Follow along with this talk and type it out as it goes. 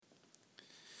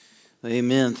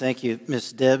Amen. Thank you,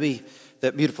 Miss Debbie.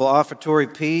 That beautiful offertory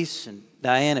piece, and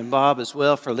Diane and Bob as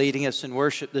well for leading us in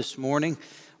worship this morning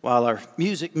while our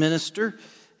music minister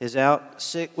is out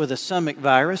sick with a stomach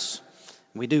virus.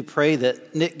 We do pray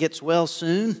that Nick gets well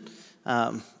soon.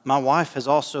 My wife has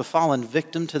also fallen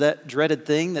victim to that dreaded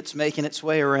thing that's making its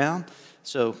way around.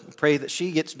 So pray that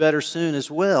she gets better soon as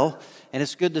well. And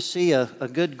it's good to see a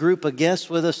good group of guests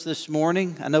with us this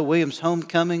morning. I know William's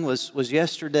homecoming was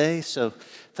yesterday, so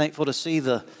thankful to see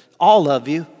all of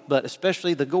you, but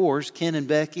especially the Gores, Ken and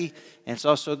Becky. And it's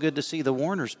also good to see the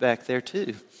Warners back there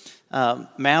too.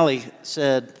 Mally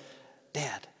said,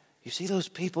 "Dad, you see those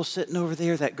people sitting over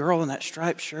there, that girl in that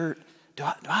striped shirt? Do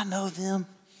I know them?"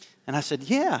 And I said,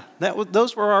 "Yeah,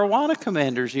 those were our Awana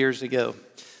commanders years ago."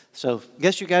 So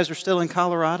guess you guys are still in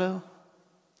Colorado?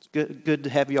 It's good to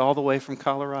have you all the way from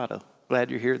Colorado. Glad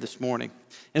you're here this morning.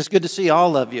 And it's good to see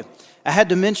all of you. I had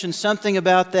to mention something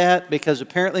about that because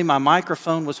apparently my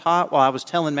microphone was hot while I was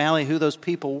telling Mally who those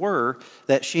people were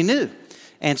that she knew.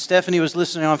 And Stephanie was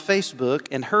listening on Facebook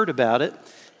and heard about it.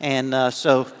 And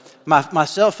so my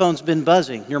cell phone's been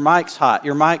buzzing. Your mic's hot,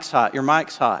 your mic's hot, your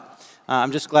mic's hot.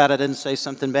 I'm just glad I didn't say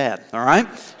something bad, all right?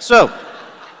 So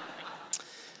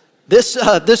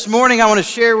this morning I want to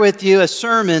share with you a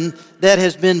sermon that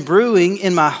has been brewing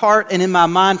in my heart and in my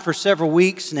mind for several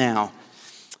weeks now.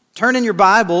 Turn in your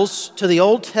Bibles to the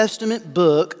Old Testament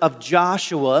book of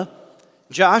Joshua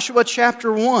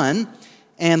chapter 1,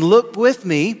 and look with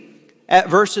me at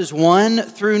verses 1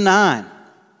 through 9.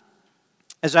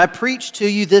 As I preach to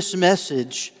you this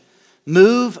message,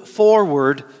 move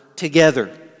forward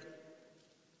together.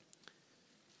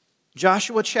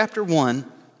 Joshua chapter 1,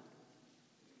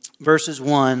 verses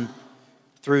 1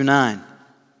 through 9.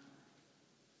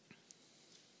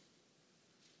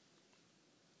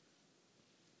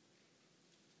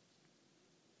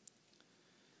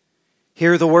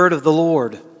 Hear the word of the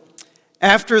Lord.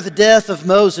 After the death of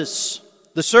Moses,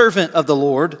 the servant of the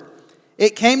Lord,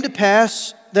 it came to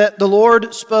pass that the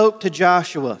Lord spoke to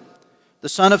Joshua, the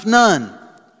son of Nun,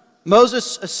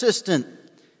 Moses' assistant,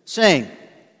 saying,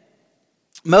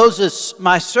 "Moses,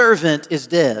 my servant, is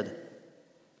dead.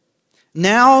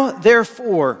 Now,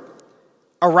 therefore,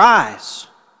 arise,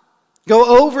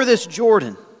 go over this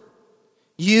Jordan,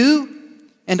 you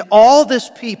and all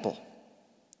this people,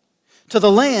 to the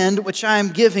land which I am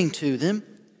giving to them,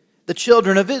 the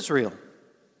children of Israel.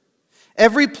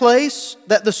 Every place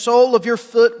that the sole of your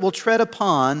foot will tread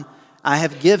upon, I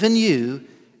have given you,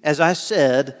 as I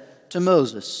said to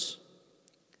Moses.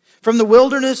 From the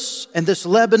wilderness and this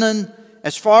Lebanon,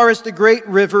 as far as the great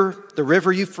river, the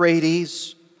river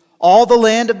Euphrates, all the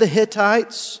land of the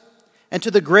Hittites, and to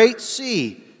the great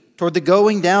sea, toward the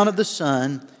going down of the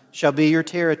sun, shall be your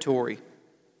territory.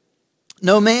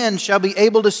 No man shall be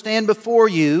able to stand before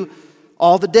you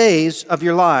all the days of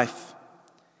your life.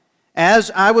 As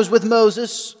I was with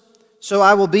Moses, so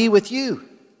I will be with you.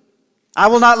 I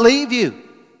will not leave you,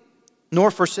 nor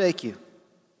forsake you.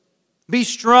 Be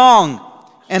strong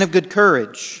and of good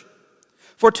courage.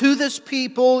 For to this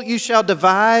people you shall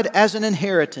divide as an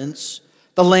inheritance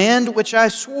the land which I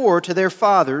swore to their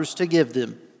fathers to give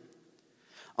them.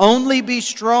 Only be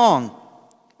strong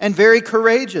and very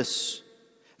courageous,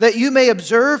 that you may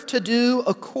observe to do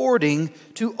according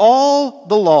to all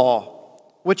the law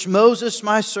which Moses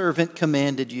my servant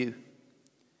commanded you.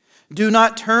 Do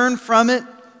not turn from it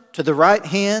to the right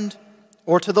hand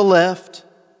or to the left,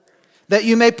 that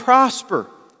you may prosper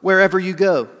wherever you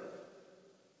go.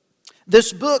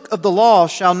 This book of the law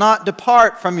shall not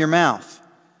depart from your mouth,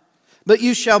 but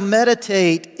you shall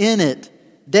meditate in it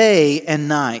day and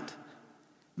night,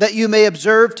 that you may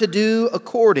observe to do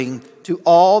according to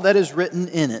all that is written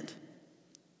in it.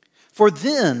 For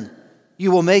then you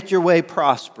will make your way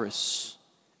prosperous,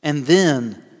 and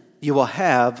then you will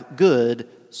have good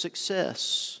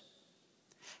success.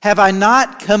 Have I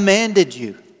not commanded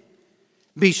you?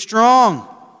 Be strong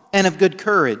and of good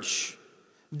courage.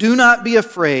 Do not be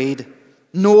afraid,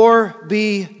 nor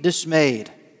be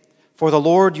dismayed, for the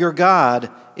Lord your God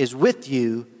is with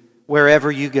you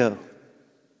wherever you go."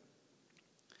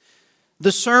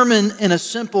 The sermon in a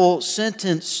simple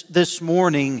sentence this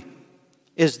morning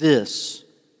is this: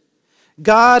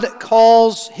 God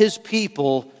calls His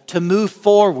people to move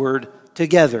forward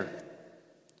together.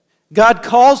 God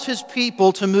calls His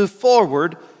people to move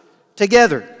forward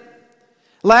together.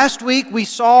 Last week we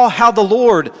saw how the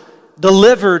Lord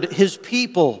delivered His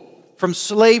people from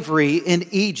slavery in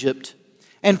Egypt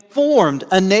and formed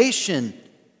a nation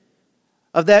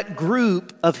of that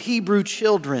group of Hebrew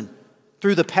children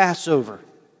through the Passover.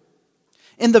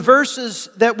 In the verses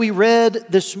that we read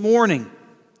this morning,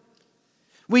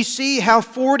 we see how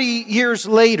 40 years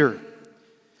later,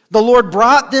 the Lord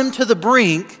brought them to the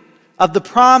brink of the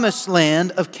promised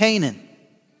land of Canaan.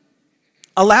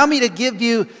 Allow me to give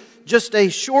you just a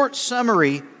short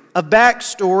summary of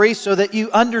backstory so that you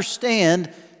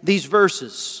understand these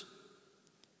verses.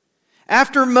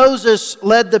 After Moses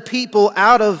led the people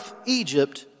out of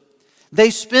Egypt, they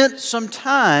spent some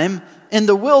time in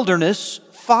the wilderness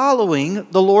following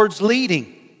the Lord's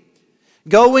leading,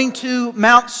 going to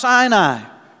Mount Sinai,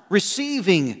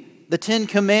 receiving the Ten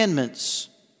Commandments.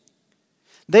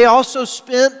 They also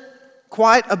spent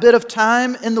quite a bit of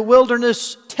time in the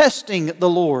wilderness testing the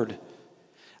Lord,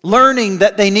 learning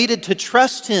that they needed to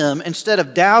trust Him instead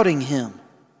of doubting Him.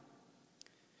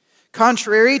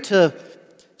 Contrary to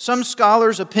some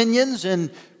scholars' opinions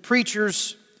and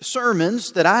preachers'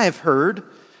 sermons that I have heard,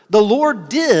 the Lord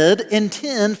did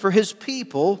intend for His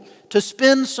people to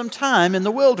spend some time in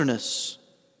the wilderness.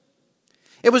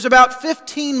 It was about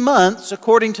 15 months,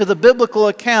 according to the biblical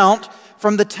account,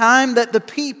 from the time that the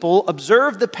people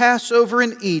observed the Passover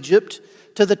in Egypt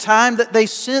to the time that they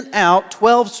sent out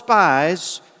 12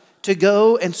 spies to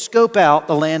go and scope out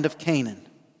the land of Canaan.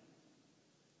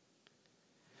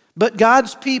 But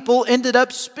God's people ended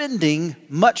up spending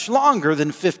much longer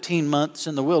than 15 months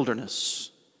in the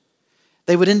wilderness.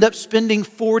 They would end up spending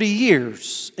 40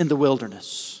 years in the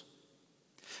wilderness.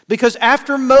 Because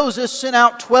after Moses sent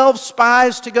out 12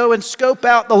 spies to go and scope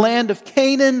out the land of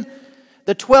Canaan,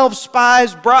 the 12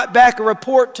 spies brought back a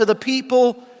report to the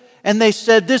people, and they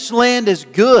said, "This land is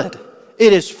good.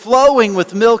 It is flowing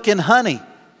with milk and honey.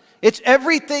 It's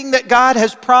everything that God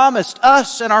has promised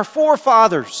us and our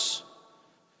forefathers.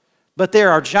 But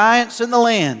there are giants in the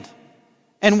land,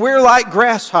 and we're like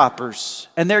grasshoppers,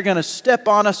 and they're going to step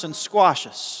on us and squash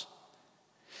us."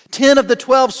 10 of the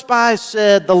 12 spies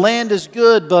said, "The land is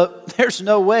good, but there's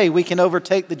no way we can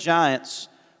overtake the giants.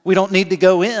 We don't need to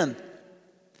go in."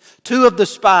 2 of the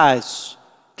spies,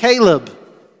 Caleb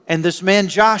and this man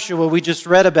Joshua we just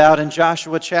read about in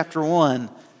Joshua chapter 1,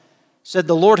 said,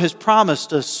 "The Lord has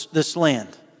promised us this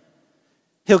land.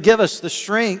 He'll give us the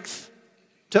strength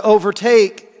to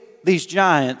overtake these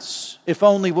giants if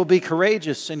only we'll be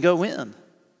courageous and go in."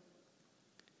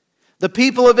 The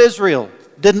people of Israel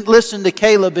didn't listen to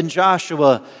Caleb and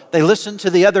Joshua. They listened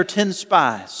to the other 10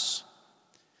 spies.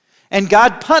 And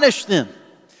God punished them,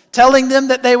 telling them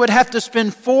that they would have to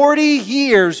spend 40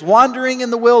 years wandering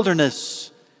in the wilderness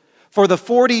for the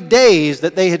 40 days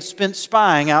that they had spent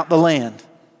spying out the land.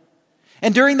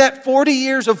 And during that 40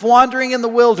 years of wandering in the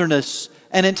wilderness,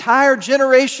 an entire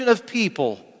generation of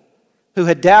people who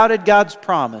had doubted God's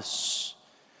promise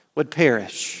would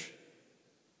perish.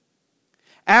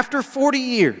 After 40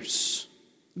 years,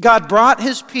 God brought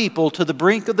His people to the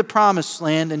brink of the promised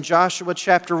land in Joshua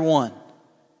chapter 1.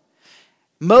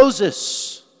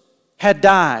 Moses had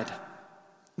died,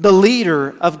 the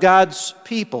leader of God's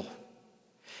people.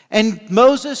 And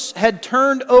Moses had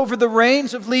turned over the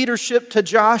reins of leadership to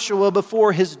Joshua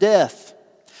before his death,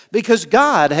 because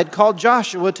God had called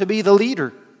Joshua to be the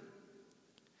leader.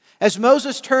 As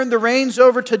Moses turned the reins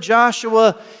over to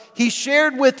Joshua, he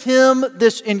shared with him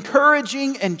this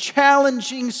encouraging and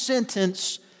challenging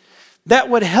sentence that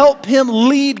would help him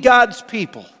lead God's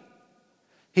people.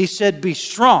 He said, "Be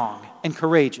strong and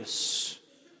courageous."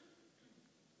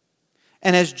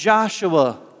 And as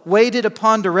Joshua waited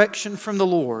upon direction from the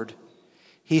Lord,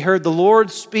 he heard the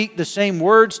Lord speak the same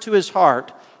words to his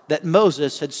heart that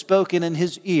Moses had spoken in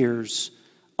his ears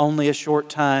only a short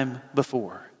time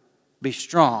before. Be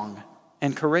strong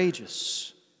and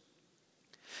courageous.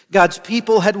 God's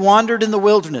people had wandered in the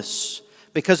wilderness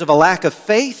because of a lack of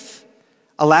faith,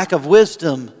 a lack of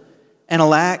wisdom, and a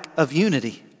lack of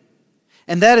unity.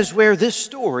 And that is where this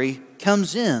story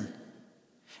comes in,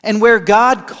 and where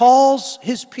God calls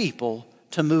His people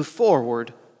to move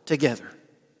forward together.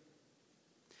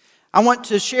 I want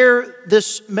to share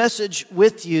this message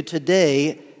with you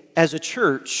today as a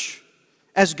church,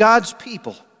 as God's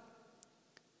people.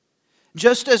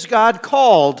 Just as God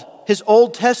called His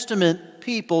Old Testament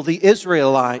people, the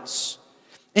Israelites,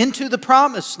 into the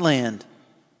promised land,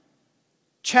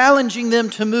 challenging them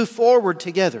to move forward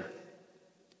together.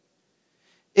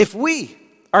 If we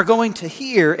are going to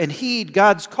hear and heed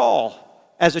God's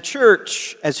call as a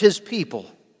church, as His people,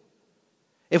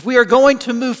 if we are going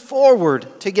to move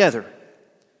forward together,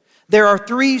 there are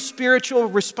 3 spiritual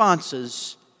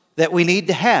responses that we need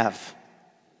to have.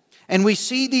 And we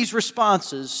see these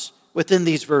responses within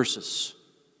these verses.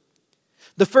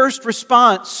 The first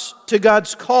response to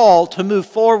God's call to move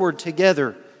forward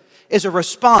together is a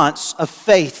response of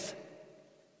faith.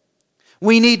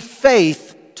 We need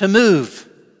faith to move.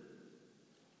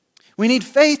 We need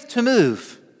faith to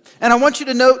move. And I want you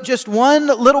to note just one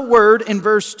little word in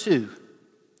verse 2.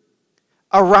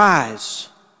 Arise.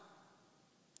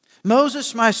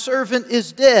 Moses, my servant,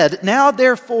 is dead. Now,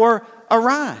 therefore,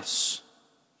 arise.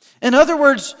 In other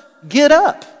words, get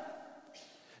up.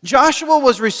 Joshua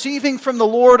was receiving from the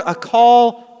Lord a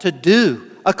call to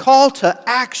do, a call to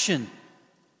action.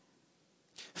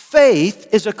 Faith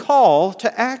is a call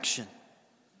to action.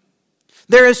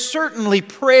 There is certainly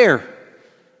prayer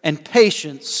and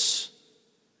patience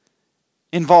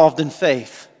involved in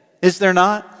faith, is there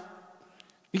not?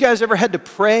 You guys ever had to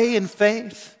pray in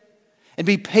faith and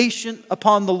be patient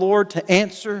upon the Lord to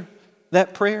answer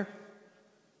that prayer?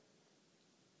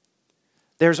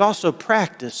 There's also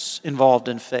practice involved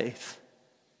in faith.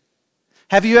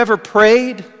 Have you ever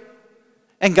prayed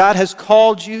and God has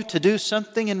called you to do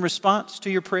something in response to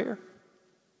your prayer?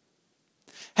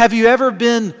 Have you ever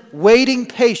been waiting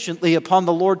patiently upon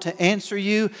the Lord to answer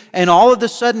you, and all of a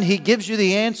sudden He gives you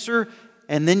the answer,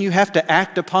 and then you have to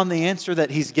act upon the answer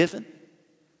that He's given?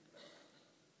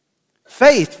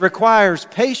 Faith requires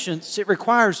patience, it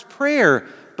requires prayer,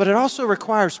 but it also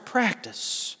requires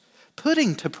practice,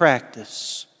 putting to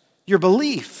practice your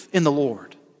belief in the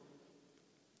Lord.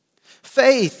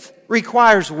 Faith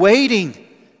requires waiting,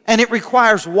 and it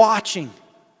requires watching.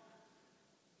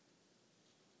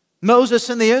 Moses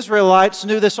and the Israelites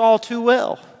knew this all too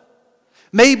well.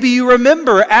 Maybe you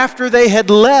remember after they had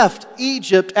left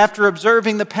Egypt after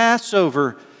observing the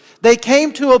Passover, they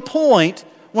came to a point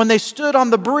when they stood on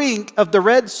the brink of the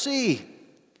Red Sea.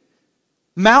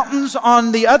 Mountains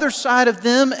on the other side of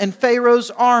them and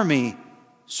Pharaoh's army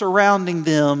surrounding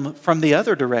them from the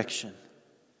other direction.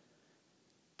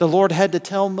 The Lord had to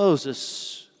tell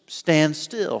Moses, stand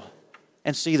still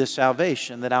and see the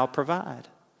salvation that I'll provide.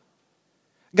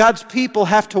 God's people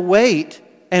have to wait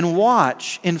and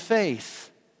watch in faith.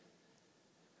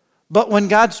 But when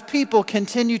God's people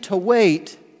continue to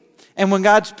wait and when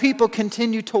God's people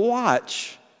continue to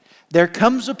watch, there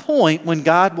comes a point when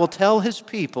God will tell His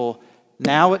people,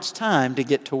 now it's time to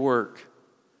get to work.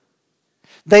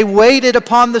 They waited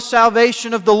upon the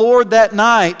salvation of the Lord that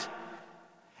night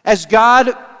as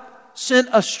God sent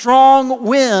a strong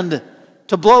wind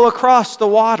to blow across the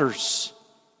waters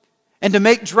and to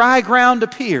make dry ground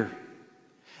appear.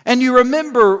 And you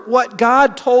remember what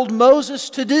God told Moses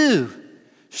to do.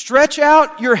 Stretch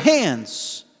out your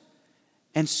hands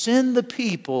and send the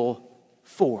people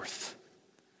forth.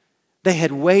 They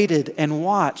had waited and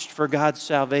watched for God's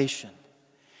salvation,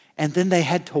 and then they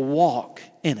had to walk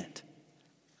in it.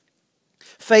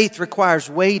 Faith requires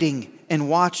waiting and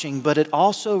watching, but it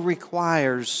also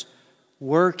requires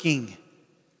working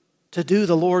to do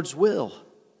the Lord's will.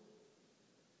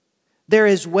 There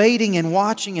is waiting and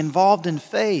watching involved in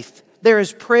faith. There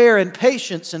is prayer and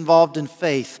patience involved in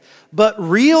faith. But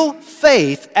real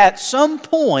faith at some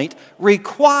point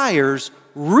requires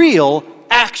real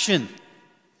action.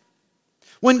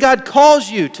 When God calls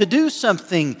you to do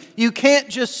something, you can't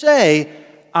just say,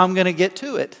 I'm going to get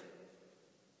to it.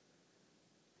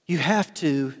 You have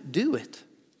to do it.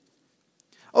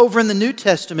 Over in the New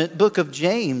Testament book of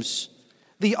James,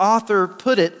 the author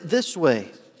put it this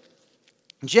way.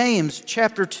 James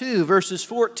chapter 2, verses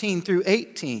 14 through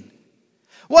 18.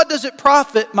 What does it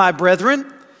profit, my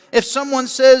brethren, if someone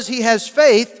says he has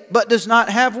faith but does not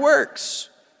have works?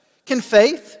 Can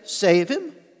faith save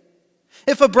him?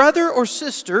 If a brother or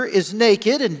sister is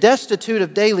naked and destitute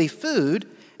of daily food,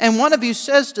 and one of you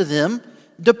says to them,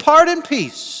 depart in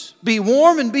peace, be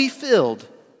warm and be filled,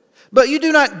 but you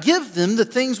do not give them the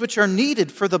things which are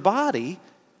needed for the body,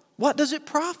 what does it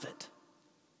profit?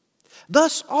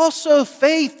 Thus also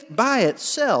faith by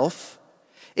itself,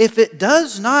 if it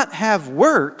does not have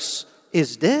works,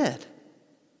 is dead.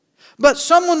 But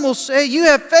someone will say, you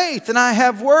have faith and I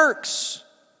have works.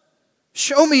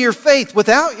 Show me your faith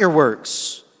without your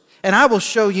works, and I will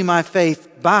show you my faith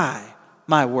by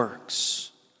my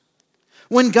works.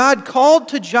 When God called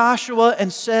to Joshua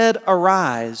and said,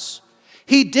 arise,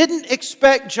 He didn't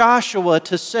expect Joshua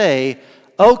to say,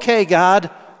 okay, God,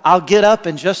 I'll get up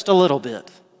in just a little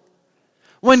bit.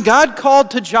 When God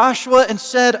called to Joshua and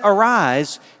said,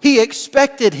 arise, He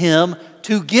expected him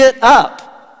to get up.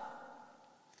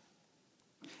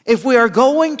 If we are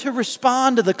going to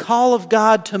respond to the call of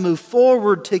God to move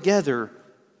forward together,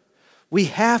 we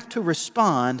have to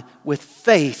respond with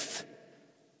faith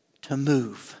to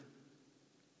move.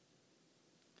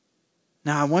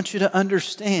 Now, I want you to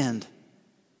understand,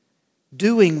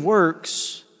 doing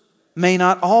works may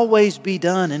not always be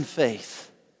done in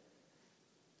faith,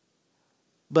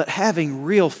 but having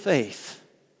real faith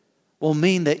will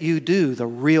mean that you do the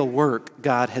real work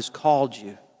God has called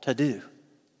you to do.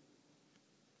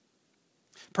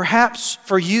 Perhaps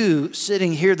for you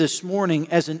sitting here this morning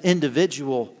as an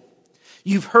individual,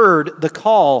 You've heard the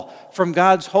call from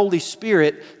God's Holy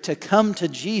Spirit to come to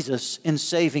Jesus in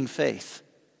saving faith.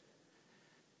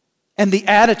 And the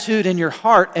attitude in your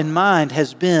heart and mind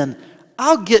has been,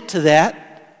 I'll get to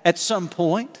that at some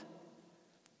point.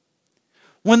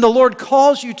 When the Lord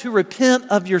calls you to repent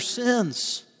of your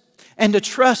sins and to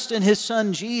trust in His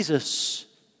Son Jesus,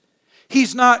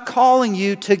 He's not calling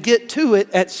you to get to it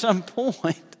at some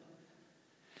point.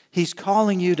 He's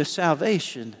calling you to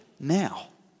salvation now.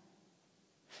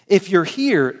 If you're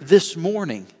here this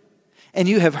morning and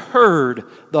you have heard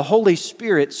the Holy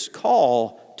Spirit's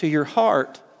call to your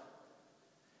heart,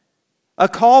 a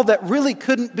call that really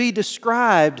couldn't be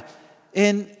described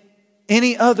in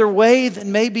any other way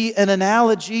than maybe an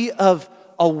analogy of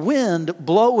a wind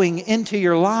blowing into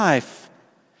your life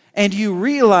and you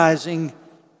realizing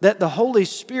that the Holy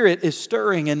Spirit is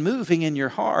stirring and moving in your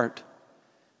heart.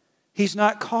 He's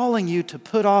not calling you to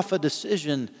put off a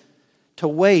decision to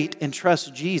wait and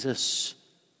trust Jesus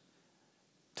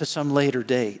to some later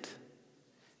date.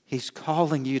 He's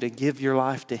calling you to give your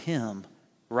life to Him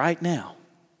right now.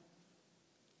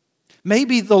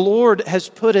 Maybe the Lord has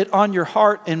put it on your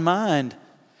heart and mind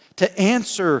to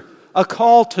answer a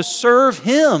call to serve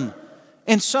Him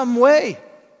in some way.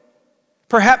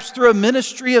 Perhaps through a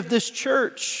ministry of this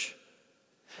church.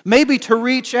 Maybe to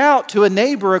reach out to a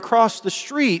neighbor across the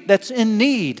street that's in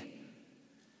need.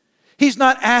 He's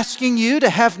not asking you to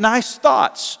have nice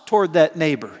thoughts toward that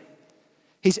neighbor.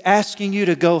 He's asking you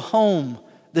to go home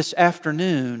this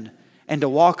afternoon and to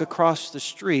walk across the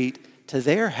street to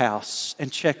their house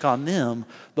and check on them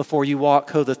before you walk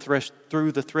through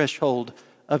the threshold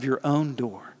of your own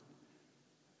door.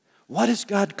 What is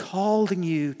God calling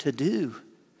you to do?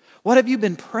 What have you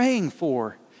been praying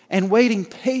for and waiting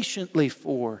patiently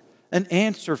for an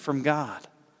answer from God?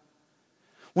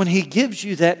 When He gives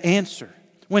you that answer,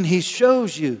 when He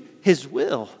shows you His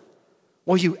will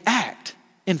you act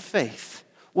in faith?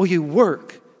 Will you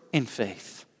work in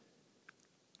faith?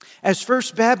 As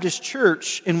First Baptist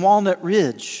Church in Walnut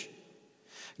Ridge,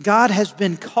 God has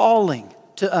been calling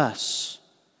to us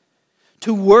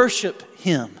to worship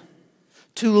Him,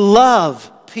 to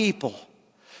love people,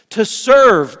 to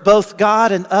serve both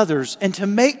God and others, and to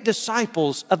make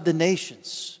disciples of the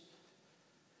nations.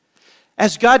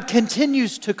 As God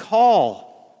continues to call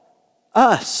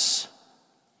us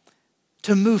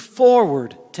to move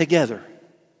forward together,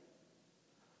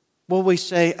 will we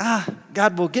say,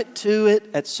 God will get to it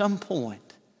at some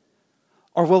point?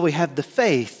 Or will we have the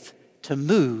faith to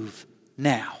move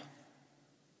now?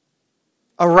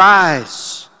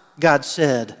 Arise, God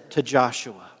said to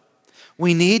Joshua.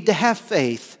 We need to have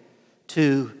faith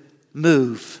to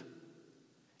move.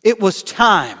 It was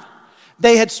time.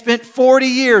 They had spent 40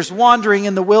 years wandering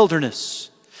in the wilderness.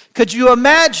 Could you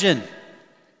imagine?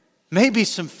 Maybe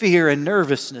some fear and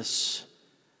nervousness.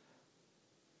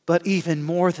 But even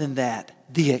more than that,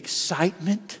 the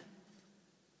excitement.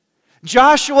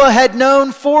 Joshua had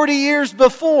known 40 years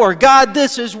before, God,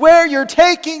 this is where you're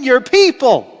taking your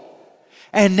people.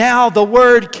 And now the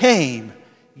word came,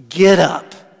 get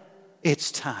up.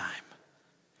 It's time.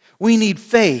 We need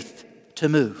faith to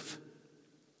move.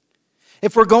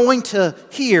 If we're going to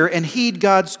hear and heed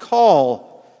God's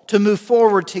call to move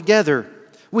forward together,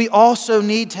 we also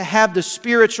need to have the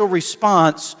spiritual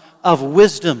response of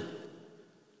wisdom.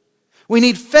 We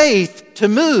need faith to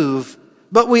move,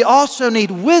 but we also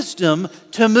need wisdom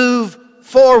to move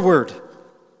forward.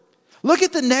 Look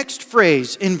at the next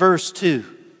phrase in verse 2.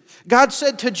 God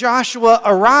said to Joshua,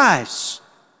 arise.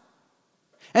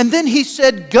 And then He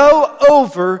said, go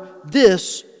over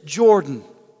this Jordan.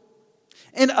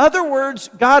 In other words,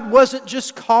 God wasn't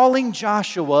just calling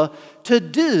Joshua to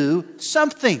do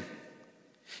something.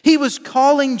 He was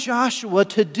calling Joshua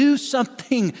to do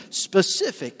something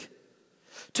specific,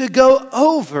 to go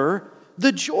over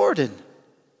the Jordan.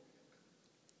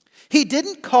 He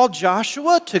didn't call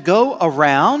Joshua to go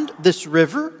around this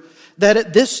river that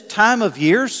at this time of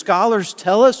year, scholars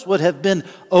tell us would have been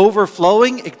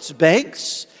overflowing its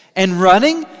banks and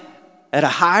running at a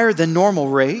higher than normal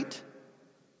rate.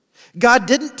 God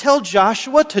didn't tell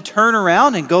Joshua to turn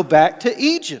around and go back to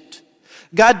Egypt.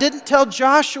 God didn't tell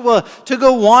Joshua to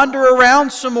go wander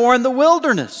around some more in the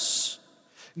wilderness.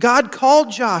 God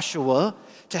called Joshua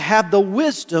to have the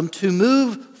wisdom to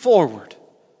move forward,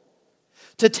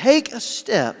 to take a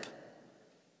step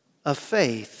of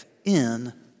faith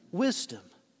in wisdom.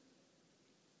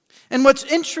 And what's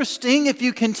interesting, if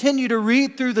you continue to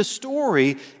read through the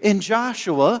story in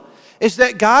Joshua, is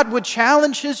that God would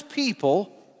challenge His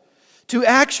people to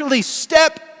actually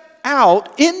step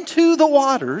out into the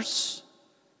waters,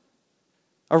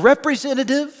 a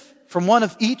representative from one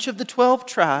of each of the 12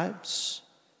 tribes,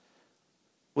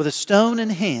 with a stone in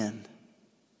hand,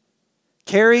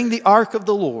 carrying the ark of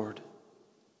the Lord.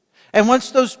 And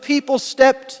once those people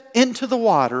stepped into the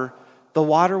water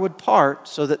would part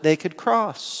so that they could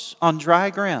cross on dry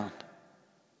ground.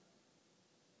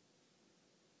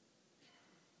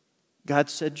 God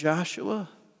said, Joshua,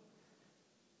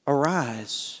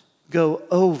 arise, go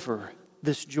over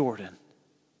this Jordan.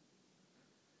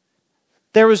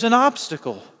 There was an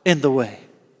obstacle in the way,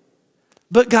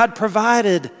 but God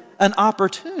provided an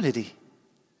opportunity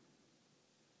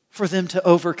for them to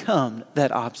overcome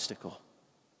that obstacle.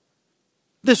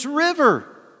 This river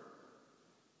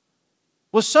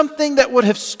was something that would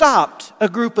have stopped a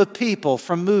group of people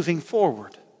from moving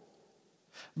forward.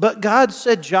 But God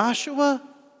said, Joshua,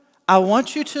 I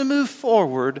want you to move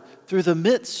forward through the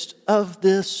midst of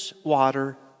this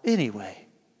water anyway.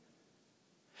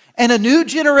 And a new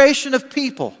generation of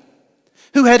people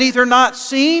who had either not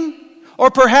seen or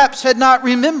perhaps had not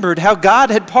remembered how God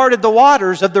had parted the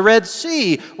waters of the Red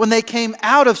Sea when they came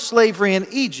out of slavery in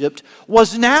Egypt,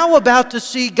 was now about to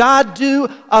see God do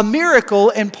a miracle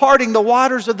in parting the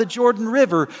waters of the Jordan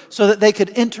River so that they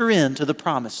could enter into the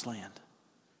Promised Land.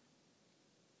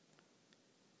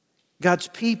 God's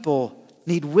people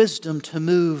need wisdom to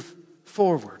move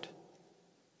forward.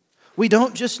 We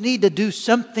don't just need to do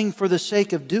something for the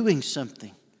sake of doing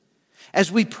something. As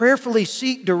we prayerfully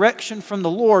seek direction from the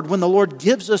Lord, when the Lord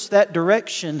gives us that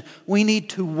direction, we need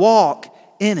to walk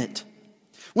in it.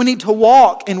 We need to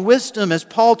walk in wisdom as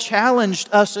Paul challenged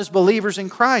us as believers in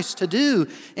Christ to do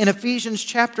in Ephesians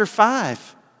chapter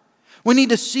 5. We need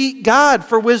to seek God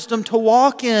for wisdom to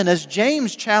walk in as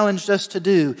James challenged us to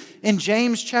do in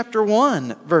James chapter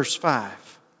 1, verse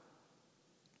 5.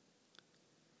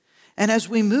 And as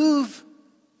we move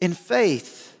in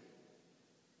faith,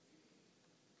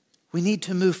 we need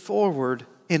to move forward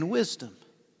in wisdom.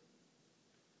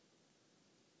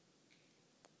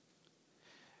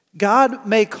 God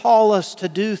may call us to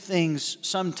do things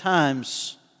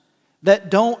sometimes that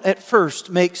don't at first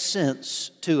make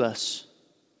sense to us.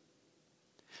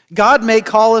 God may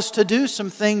call us to do some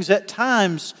things at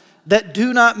times that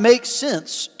do not make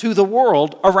sense to the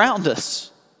world around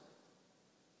us.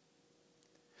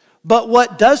 But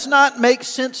what does not make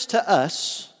sense to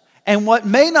us, and what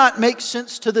may not make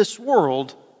sense to this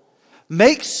world,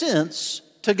 makes sense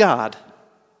to God.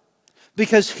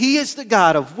 Because He is the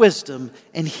God of wisdom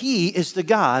and He is the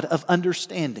God of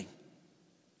understanding.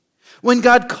 When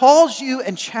God calls you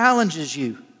and challenges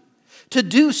you to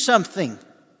do something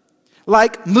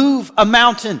like move a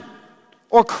mountain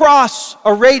or cross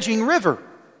a raging river,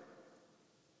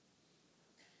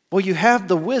 well, you have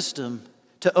the wisdom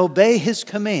to obey His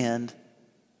command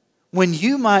when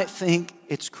you might think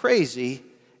it's crazy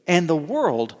and the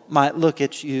world might look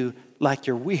at you like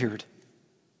you're weird.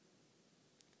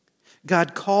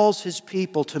 God calls His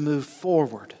people to move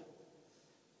forward.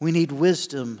 We need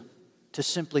wisdom to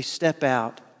simply step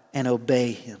out and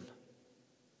obey Him.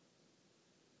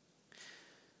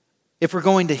 If we're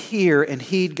going to hear and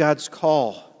heed God's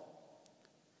call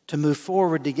to move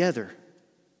forward together,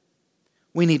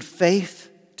 we need faith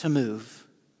to move.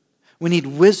 We need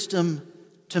wisdom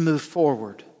to move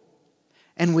forward.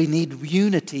 And we need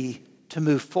unity to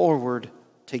move forward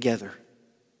together.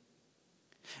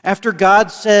 After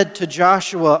God said to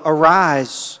Joshua,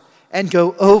 arise and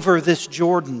go over this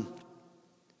Jordan,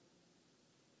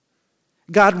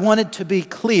 God wanted to be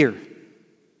clear.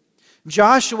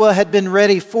 Joshua had been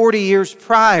ready 40 years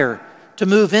prior to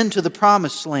move into the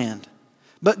Promised Land,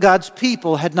 but God's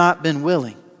people had not been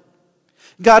willing.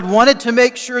 God wanted to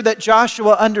make sure that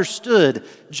Joshua understood,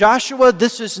 Joshua,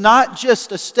 this is not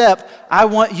just a step I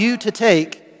want you to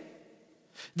take.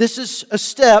 This is a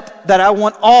step that I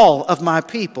want all of my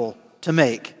people to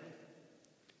make.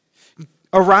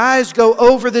 Arise, go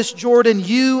over this Jordan,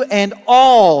 you and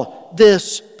all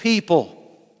this people.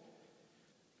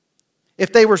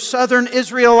 If they were southern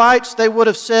Israelites, they would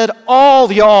have said,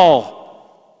 all y'all.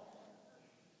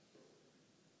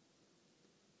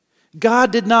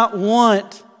 God did not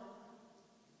want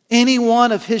any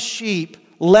one of His sheep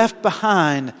left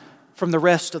behind from the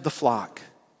rest of the flock.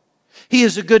 He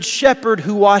is a good shepherd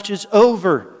who watches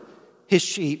over His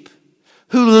sheep,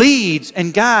 who leads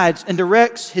and guides and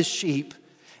directs His sheep,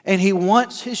 and He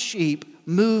wants His sheep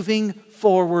moving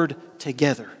forward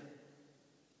together.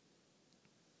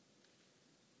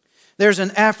 There's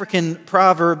an African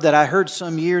proverb that I heard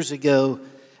some years ago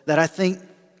that I think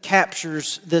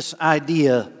captures this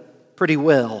idea pretty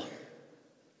well.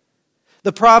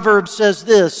 The proverb says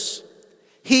this: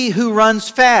 he who runs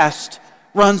fast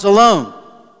runs alone.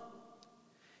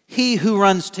 He who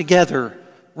runs together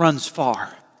runs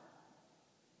far.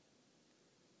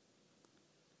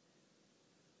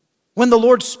 When the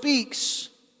Lord speaks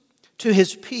to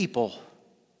His people,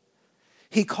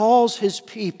 He calls His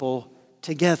people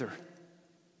together.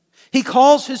 He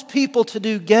calls His people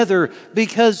together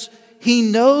because He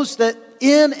knows that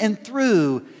in and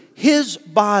through His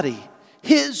body,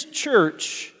 His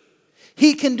church,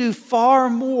 He can do far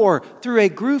more through a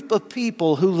group of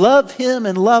people who love Him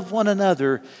and love one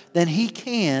another than He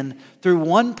can through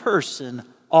one person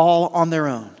all on their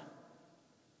own.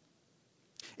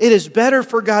 It is better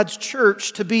for God's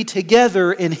church to be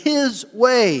together in His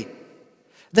way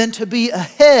than to be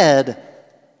ahead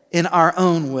in our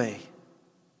own way.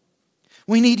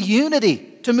 We need unity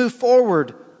to move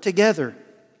forward together.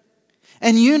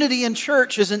 And unity in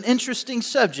church is an interesting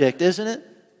subject, isn't it?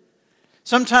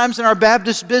 Sometimes in our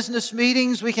Baptist business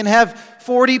meetings, we can have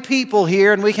 40 people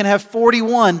here and we can have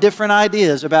 41 different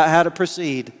ideas about how to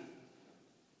proceed.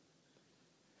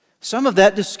 Some of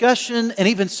that discussion and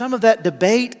even some of that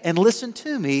debate, and listen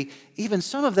to me, even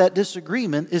some of that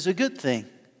disagreement is a good thing.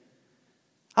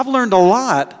 I've learned a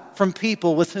lot from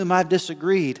people with whom I've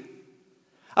disagreed.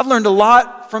 I've learned a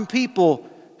lot from people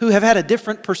who have had a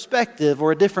different perspective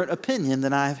or a different opinion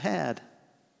than I've had.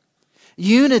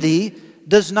 Unity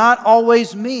does not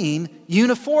always mean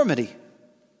uniformity.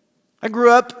 I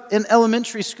grew up in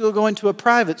elementary school going to a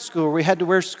private school where we had to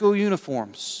wear school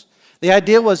uniforms. The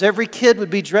idea was every kid would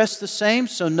be dressed the same,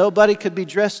 so nobody could be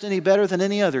dressed any better than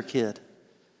any other kid.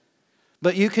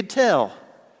 But you could tell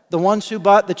the ones who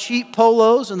bought the cheap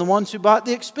polos and the ones who bought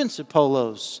the expensive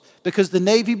polos because the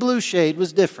navy blue shade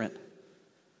was different.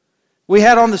 We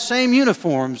had on the same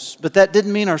uniforms, but that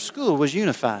didn't mean our school was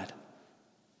unified.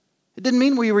 It didn't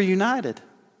mean we were united.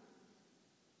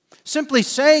 Simply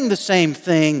saying the same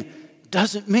thing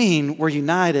doesn't mean we're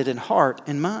united in heart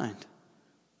and mind.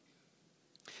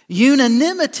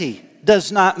 Unanimity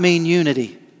does not mean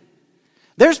unity.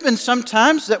 There's been some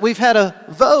times that we've had a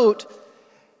vote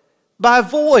by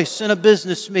voice in a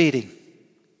business meeting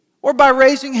or by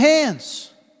raising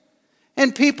hands.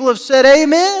 And people have said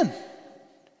amen.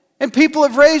 And people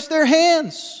have raised their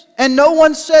hands. And no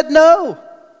one said no.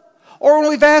 Or when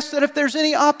we've asked that if there's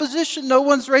any opposition, no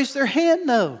one's raised their hand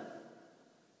no.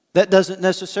 That doesn't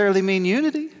necessarily mean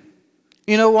unity.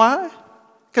 You know why?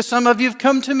 Because some of you have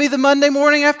come to me the Monday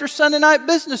morning after Sunday night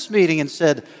business meeting and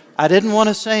said, I didn't want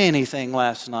to say anything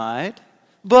last night,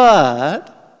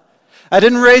 but I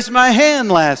didn't raise my hand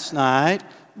last night,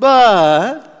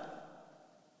 but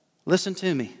listen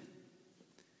to me.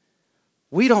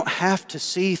 We don't have to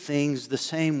see things the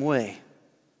same way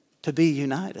to be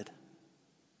united.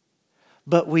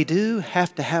 But we do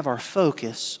have to have our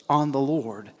focus on the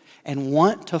Lord and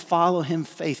want to follow Him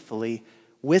faithfully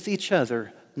with each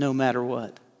other no matter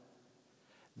what.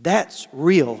 That's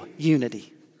real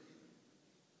unity.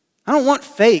 I don't want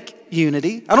fake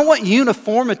unity. I don't want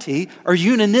uniformity or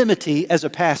unanimity as a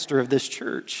pastor of this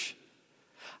church.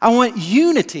 I want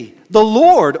unity. The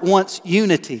Lord wants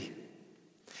unity.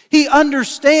 He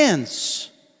understands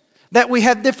that we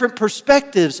have different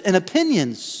perspectives and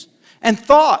opinions and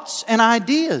thoughts and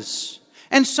ideas.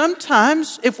 And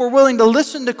sometimes, if we're willing to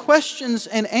listen to questions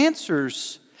and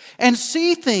answers and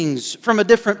see things from a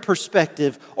different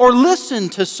perspective or listen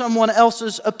to someone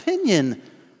else's opinion,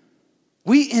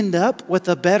 we end up with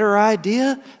a better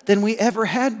idea than we ever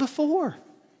had before.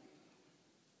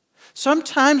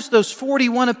 Sometimes those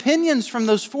 41 opinions from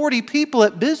those 40 people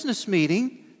at business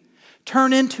meeting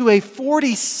turn into a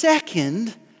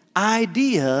 42nd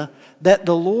idea that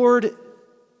the Lord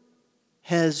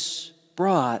has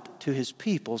brought to His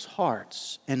people's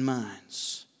hearts and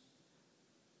minds.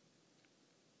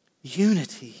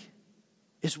 Unity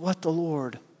is what the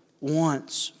Lord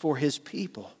wants for His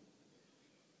people.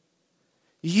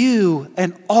 You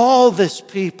and all this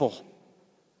people,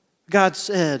 God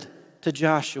said to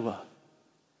Joshua.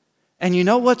 And you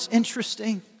know what's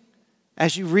interesting?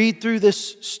 As you read through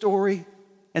this story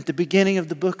at the beginning of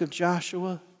the book of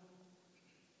Joshua,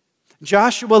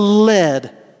 Joshua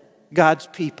led God's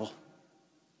people.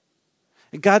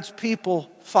 And God's people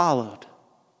followed.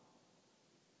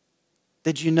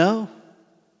 Did you know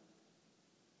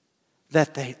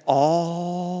that they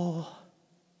all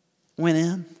went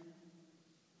in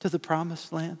to the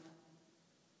promised land?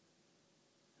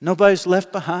 Nobody's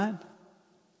left behind.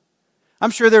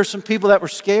 I'm sure there were some people that were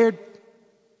scared.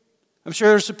 I'm sure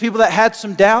there were some people that had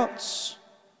some doubts.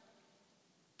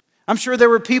 I'm sure there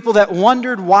were people that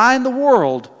wondered why in the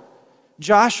world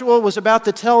Joshua was about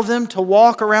to tell them to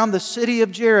walk around the city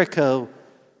of Jericho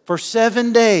for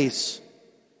 7 days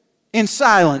in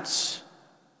silence.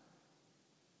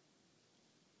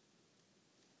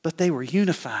 But they were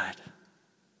unified.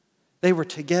 They were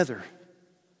together.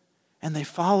 And they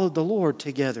followed the Lord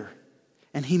together.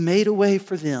 and He made a way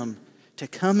for them to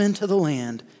come into the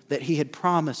land that He had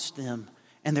promised them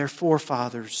and their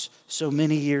forefathers so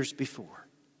many years before.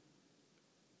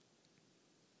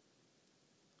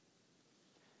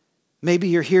 Maybe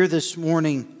you're here this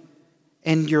morning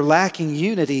and you're lacking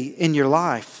unity in your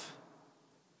life.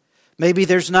 Maybe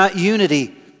there's not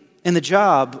unity in the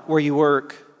job where you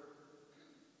work.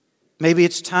 Maybe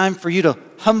it's time for you to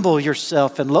humble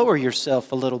yourself and lower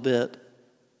yourself a little bit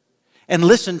and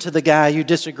listen to the guy you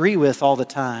disagree with all the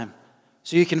time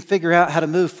so you can figure out how to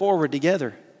move forward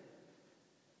together.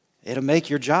 It'll make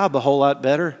your job a whole lot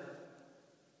better.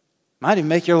 Might even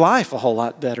make your life a whole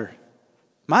lot better.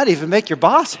 Might even make your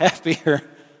boss happier.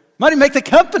 Might even make the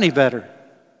company better.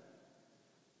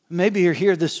 Maybe you're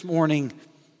here this morning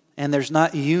and there's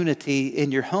not unity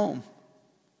in your home.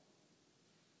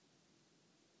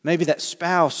 Maybe that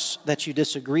spouse that you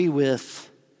disagree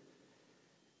with,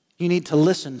 you need to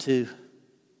listen to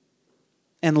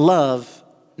and love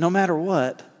no matter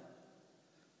what.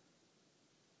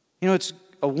 You know, it's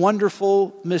a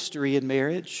wonderful mystery in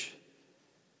marriage.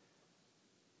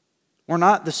 We're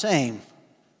not the same,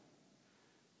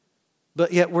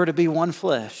 but yet we're to be one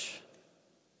flesh.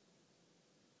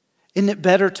 Isn't it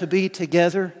better to be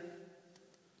together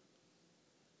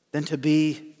than to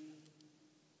be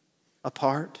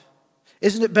apart?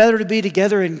 Isn't it better to be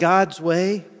together in God's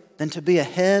way than to be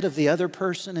ahead of the other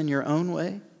person in your own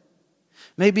way?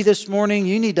 Maybe this morning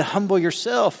you need to humble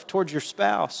yourself towards your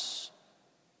spouse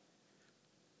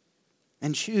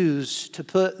and choose to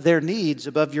put their needs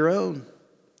above your own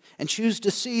and choose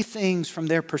to see things from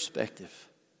their perspective.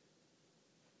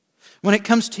 When it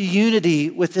comes to unity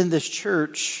within this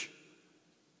church,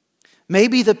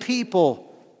 maybe the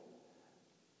people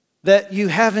that you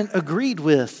haven't agreed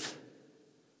with,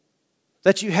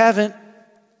 that you haven't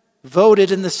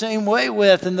voted in the same way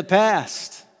with in the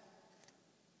past,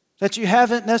 that you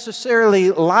haven't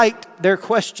necessarily liked their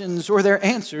questions or their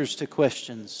answers to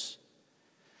questions.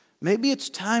 Maybe it's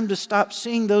time to stop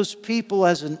seeing those people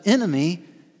as an enemy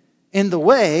in the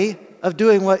way of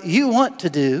doing what you want to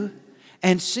do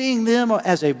and seeing them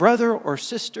as a brother or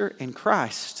sister in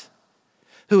Christ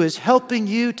who is helping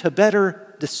you to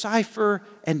better decipher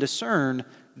and discern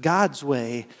God's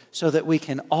way so that we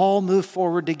can all move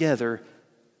forward together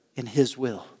in His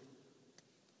will.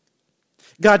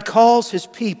 God calls His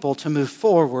people to move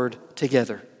forward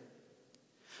together.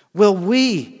 Will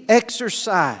we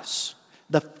exercise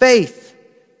the faith,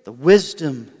 the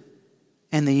wisdom,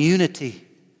 and the unity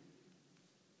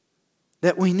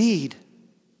that we need?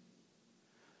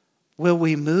 Will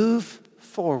we move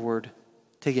forward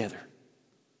together?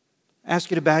 I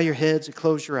ask you to bow your heads and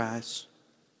close your eyes.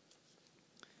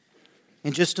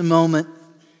 In just a moment,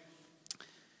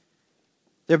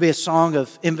 there'll be a song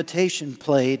of invitation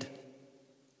played.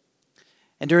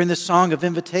 And during this song of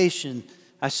invitation,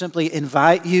 I simply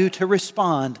invite you to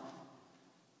respond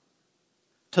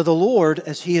to the Lord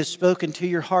as He has spoken to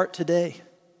your heart today.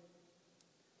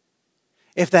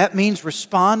 If that means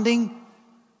responding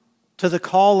to the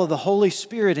call of the Holy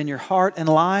Spirit in your heart and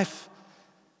life,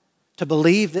 to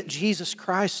believe that Jesus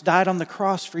Christ died on the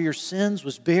cross for your sins,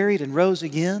 was buried and rose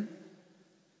again,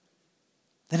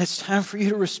 then it's time for you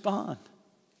to respond.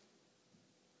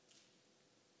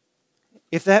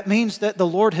 If that means that the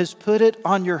Lord has put it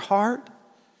on your heart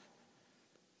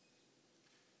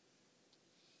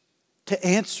to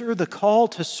answer the call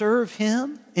to serve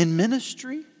Him in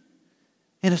ministry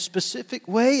in a specific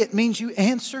way, it means you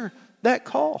answer that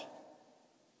call.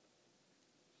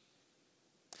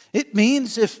 It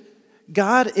means if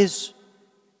God is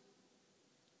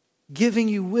giving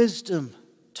you wisdom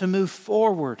to move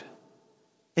forward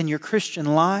in your Christian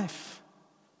life,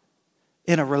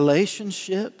 in a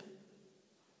relationship,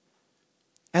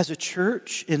 as a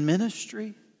church, in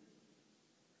ministry,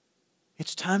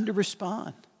 it's time to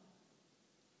respond.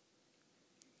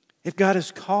 If God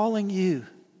is calling you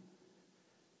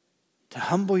to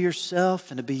humble yourself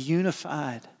and to be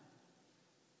unified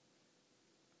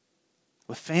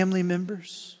with family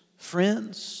members,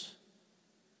 friends,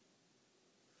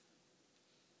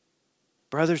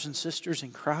 brothers and sisters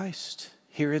in Christ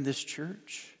here in this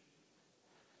church,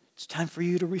 it's time for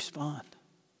you to respond.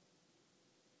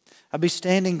 I'll be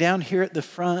standing down here at the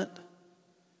front.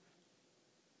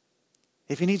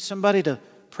 If you need somebody to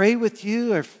pray with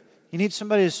you or if you need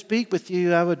somebody to speak with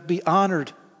you, I would be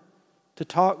honored to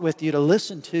talk with you, to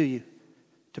listen to you,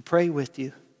 to pray with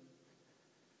you.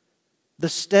 The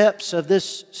steps of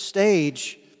this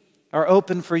stage are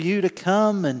open for you to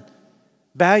come and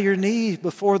bow your knee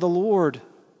before the Lord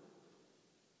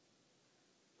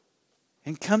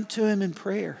and come to Him in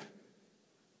prayer.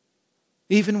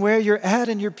 Even where you're at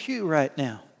in your pew right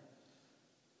now.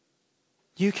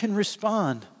 you can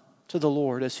respond to the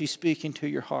Lord as He's speaking to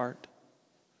your heart.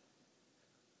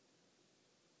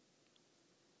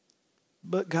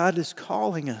 But God is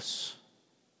calling us.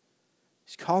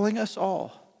 He's calling us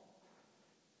all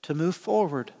to move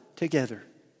forward together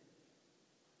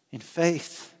in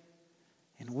faith,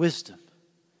 in wisdom,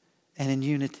 and in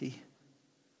unity.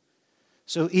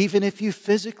 So even if you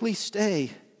physically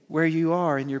stay where you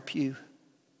are in your pew,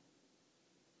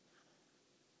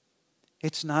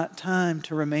 it's not time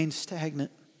to remain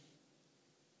stagnant.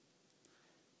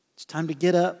 It's time to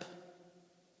get up.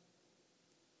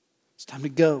 It's time to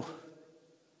go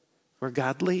where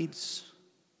God leads.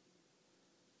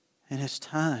 And it's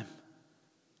time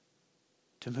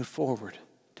to move forward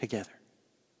together.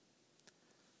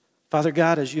 Father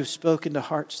God, as you've spoken to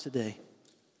hearts today,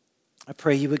 I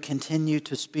pray you would continue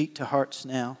to speak to hearts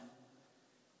now,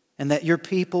 and that your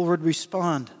people would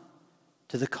respond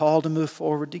to the call to move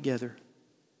forward together.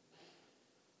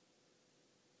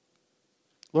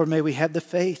 Lord, may we have the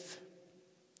faith,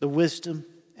 the wisdom,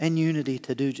 and unity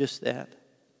to do just that.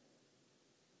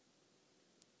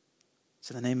 It's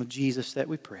in the name of Jesus that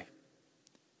we pray.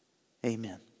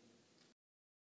 Amen.